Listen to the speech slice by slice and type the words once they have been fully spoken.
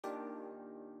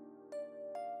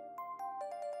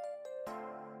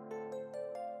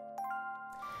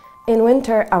In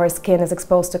winter, our skin is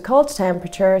exposed to cold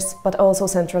temperatures, but also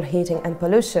central heating and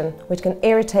pollution, which can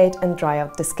irritate and dry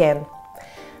out the skin.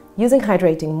 Using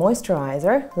hydrating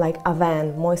moisturizer, like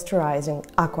Aven Moisturizing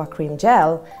Aqua Cream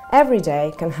Gel, every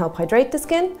day can help hydrate the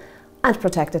skin and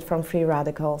protect it from free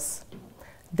radicals.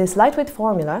 This lightweight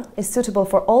formula is suitable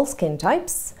for all skin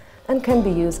types and can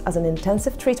be used as an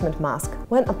intensive treatment mask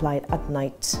when applied at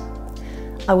night.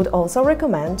 I would also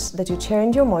recommend that you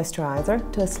change your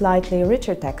moisturizer to a slightly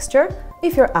richer texture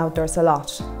if you're outdoors a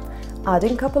lot.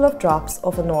 Adding a couple of drops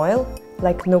of an oil,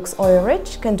 like Nuxe Oil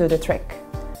Rich, can do the trick.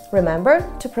 Remember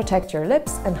to protect your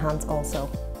lips and hands also.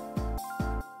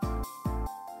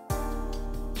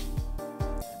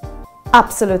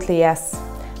 Absolutely yes.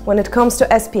 When it comes to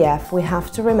SPF, we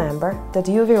have to remember that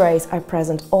UV rays are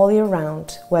present all year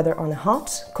round, whether on a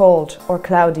hot, cold or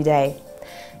cloudy day.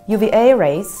 UVA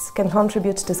rays can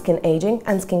contribute to skin aging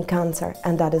and skin cancer,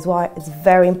 and that is why it's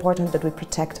very important that we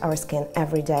protect our skin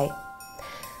every day.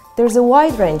 There's a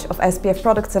wide range of SPF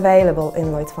products available in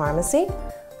LloydsPharmacy,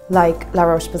 like La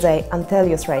Roche-Posay and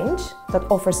Thelios range, that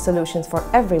offers solutions for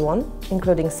everyone,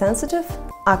 including sensitive,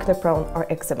 acne-prone or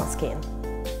eczema skin.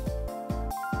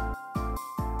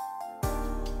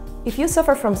 If you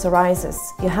suffer from psoriasis,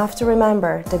 you have to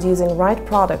remember that using right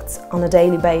products on a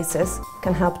daily basis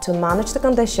can help to manage the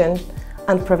condition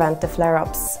and prevent the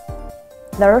flare-ups.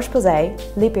 La Roche-Posay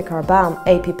Lipicar Balm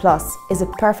AP+ is a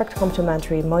perfect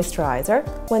complementary moisturizer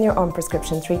when you're on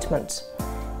prescription treatment.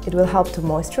 It will help to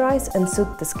moisturize and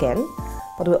soothe the skin,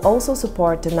 but will also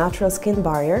support the natural skin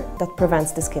barrier that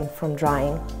prevents the skin from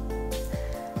drying.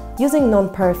 Using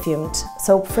non-perfumed,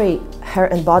 soap-free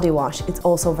hair and body wash is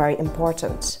also very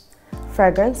important.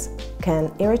 Fragrance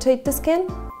can irritate the skin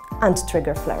and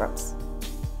trigger flare-ups.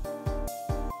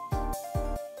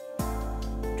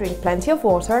 Drink plenty of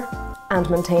water, and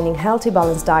maintaining healthy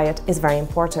balanced diet is very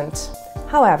important.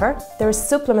 However, there are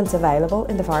supplements available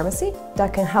in the pharmacy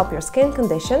that can help your skin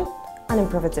condition and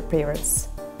improve its appearance.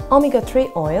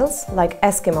 Omega-3 oils like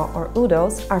Eskimo or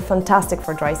Udo's are fantastic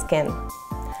for dry skin.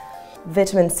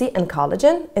 Vitamin C and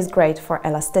collagen is great for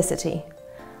elasticity.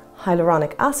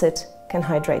 Hyaluronic acid can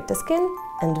hydrate the skin,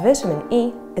 and vitamin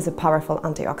E is a powerful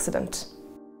antioxidant.